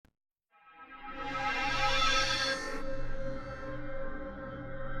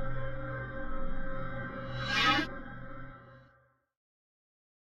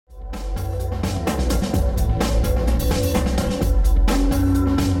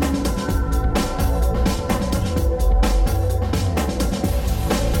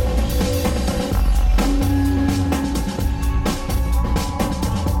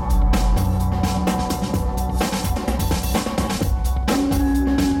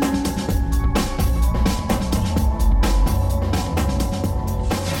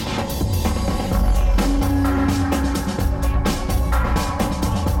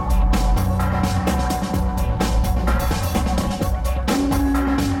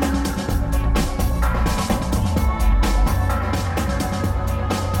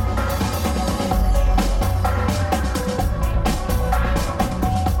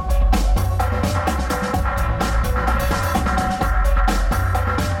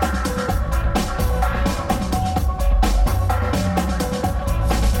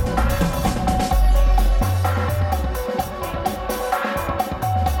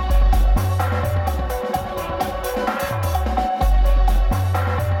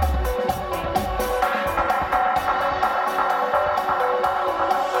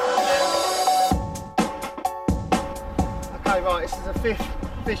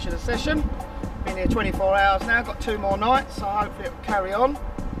fishing session. Been here 24 hours now, got 2 more nights, so hopefully it'll carry on.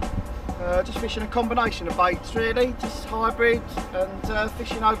 Just fishing a combination of baits really, just hybrid and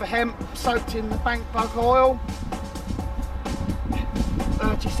fishing over hemp soaked in the bank bug oil.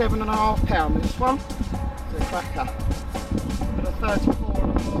 37.5 pound this one, it's a cracker. But a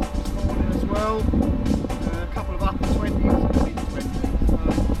 34.5 this morning as well, a couple of upper 20s and a mid 20s, so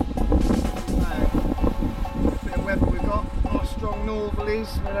bit of weather we've got, nice strong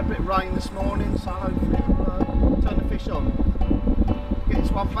northerlies, we had a bit of rain this morning, so hopefully it'll turn the fish on. Get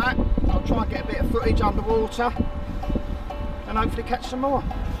this one back, I'll try and get a bit of footage underwater and hopefully catch some more.